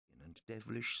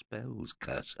devilish spells,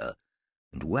 curse her,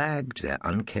 and wagged their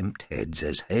unkempt heads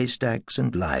as haystacks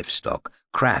and livestock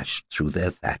crashed through their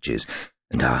thatches,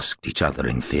 and asked each other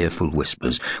in fearful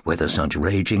whispers whether such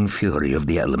raging fury of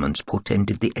the elements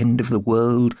portended the end of the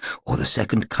world, or the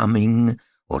second coming,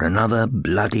 or another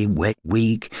bloody wet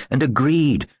week, and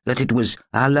agreed that it was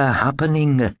alla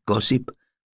happening gossip.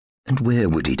 And where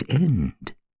would it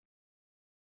end?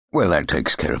 Well, that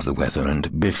takes care of the weather,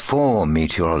 and before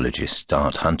meteorologists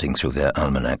start hunting through their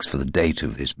almanacs for the date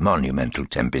of this monumental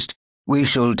tempest, we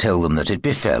shall tell them that it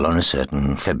befell on a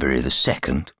certain February the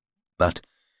 2nd, but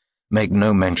make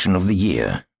no mention of the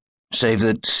year, save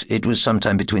that it was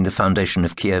sometime between the foundation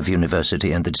of Kiev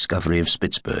University and the discovery of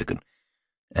Spitzbergen,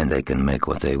 and they can make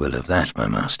what they will of that, my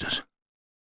masters.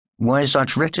 Why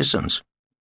such reticence?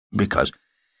 Because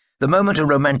the moment a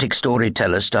romantic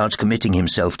storyteller starts committing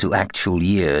himself to actual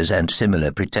years and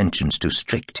similar pretensions to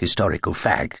strict historical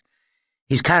fact,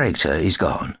 his character is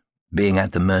gone, being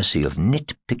at the mercy of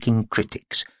nitpicking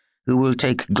critics, who will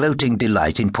take gloating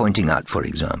delight in pointing out, for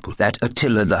example, that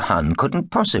Attila the Hun couldn't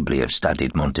possibly have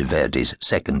studied Monteverdi's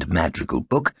second madrigal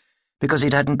book, because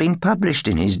it hadn't been published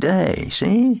in his day,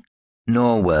 see?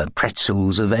 Nor were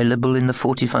pretzels available in the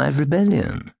 45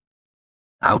 Rebellion.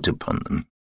 Out upon them,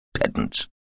 pedants.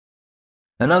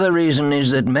 Another reason is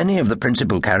that many of the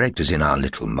principal characters in our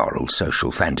little moral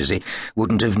social fantasy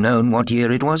wouldn't have known what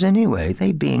year it was anyway,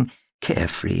 they being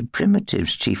carefree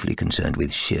primitives chiefly concerned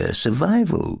with sheer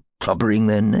survival, clobbering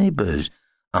their neighbours,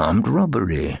 armed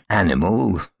robbery,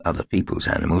 other people's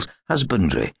animals,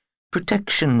 husbandry,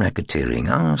 protection racketeering,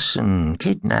 arson,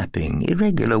 kidnapping,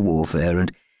 irregular warfare,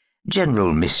 and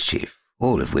general mischief,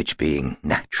 all of which, being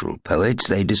natural poets,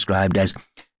 they described as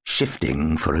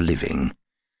shifting for a living.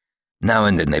 Now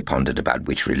and then they pondered about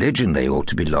which religion they ought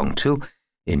to belong to,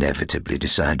 inevitably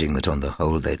deciding that on the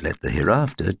whole they'd let the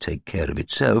hereafter take care of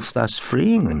itself, thus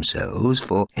freeing themselves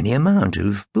for any amount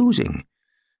of boozing,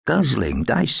 guzzling,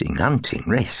 dicing, hunting,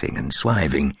 racing, and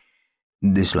swiving,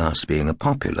 this last being a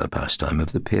popular pastime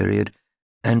of the period,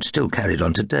 and still carried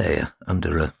on today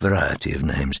under a variety of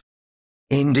names.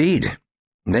 Indeed,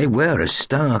 they were a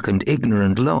stark and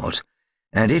ignorant lot,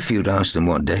 and if you'd asked them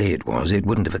what day it was, it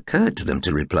wouldn't have occurred to them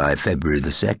to reply February the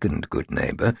 2nd, good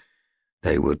neighbour.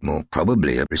 They would more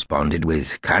probably have responded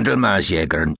with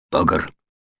Candlemasjäger and Bugger,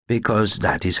 because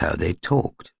that is how they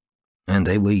talked, and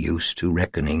they were used to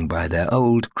reckoning by their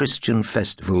old Christian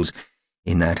festivals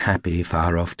in that happy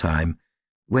far-off time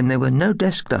when there were no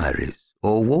desk diaries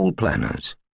or wall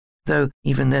planners, though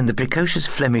even then the precocious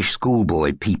Flemish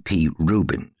schoolboy P.P.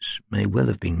 Rubens may well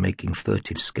have been making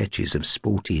furtive sketches of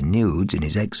sporty nudes in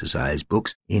his exercise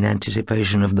books in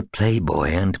anticipation of the Playboy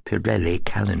and Pirelli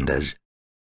calendars.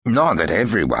 Not that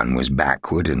everyone was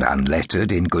backward and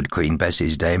unlettered in good Queen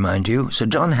Bessie's day, mind you. Sir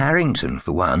John Harrington,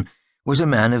 for one, was a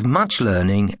man of much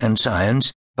learning and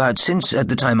science, but since at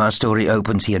the time our story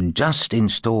opens he had just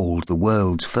installed the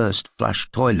world's first flush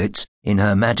toilets in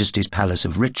Her Majesty's Palace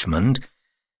of Richmond,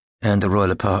 and the royal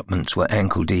apartments were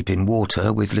ankle-deep in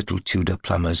water, with little Tudor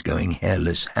plumbers going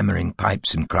hairless, hammering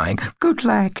pipes and crying, "Good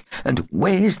lack!" and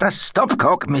 "Where's the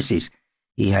stopcock, missus?"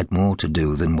 He had more to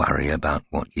do than worry about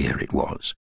what year it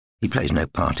was. He plays no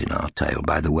part in our tale,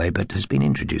 by the way, but has been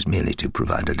introduced merely to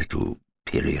provide a little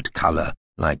period colour,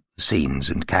 like the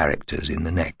scenes and characters in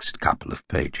the next couple of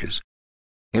pages.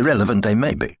 Irrelevant they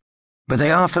may be, but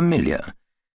they are familiar,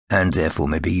 and therefore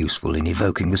may be useful in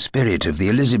evoking the spirit of the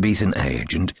Elizabethan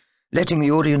age and letting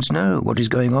the audience know what is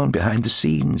going on behind the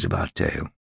scenes of our tale.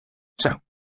 So,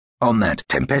 on that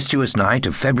tempestuous night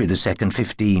of February the 2nd,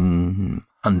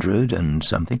 1500 and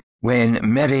something, when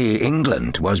merry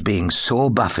England was being sore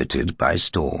buffeted by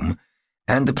storm,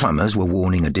 and the plumbers were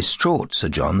warning a distraught Sir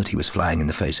John that he was flying in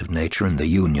the face of nature and the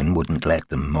Union wouldn't let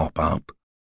them mop up,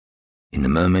 in the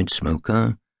Mermaid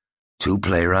Smoker, two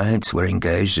playwrights were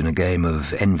engaged in a game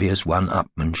of envious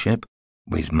one-upmanship,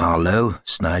 with Marlowe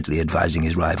snidely advising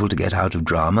his rival to get out of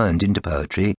drama and into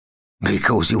poetry,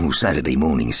 because your Saturday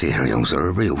morning serials are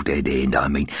a real dead end. I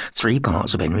mean, 3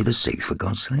 parts of Henry VI, for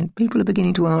God's sake. People are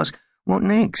beginning to ask, what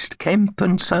next? Kemp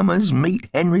and Summers meet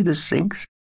Henry VI?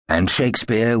 And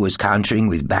Shakespeare was countering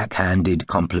with backhanded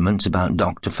compliments about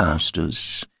Dr.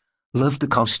 Faustus. Loved the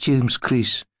costumes,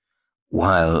 Chris,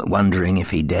 while wondering if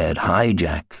he dared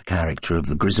hijack the character of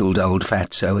the grizzled old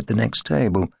fatso at the next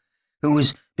table, who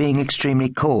was being extremely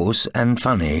coarse and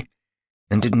funny,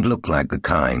 and didn't look like the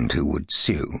kind who would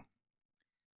sue.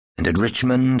 And at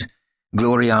Richmond,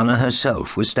 Gloriana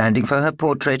herself was standing for her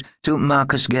portrait to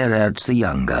Marcus Gerards the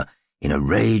Younger, in a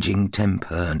raging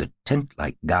temper and a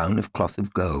tent-like gown of cloth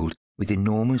of gold, with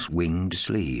enormous winged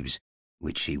sleeves,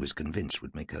 which she was convinced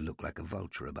would make her look like a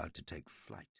vulture about to take flight.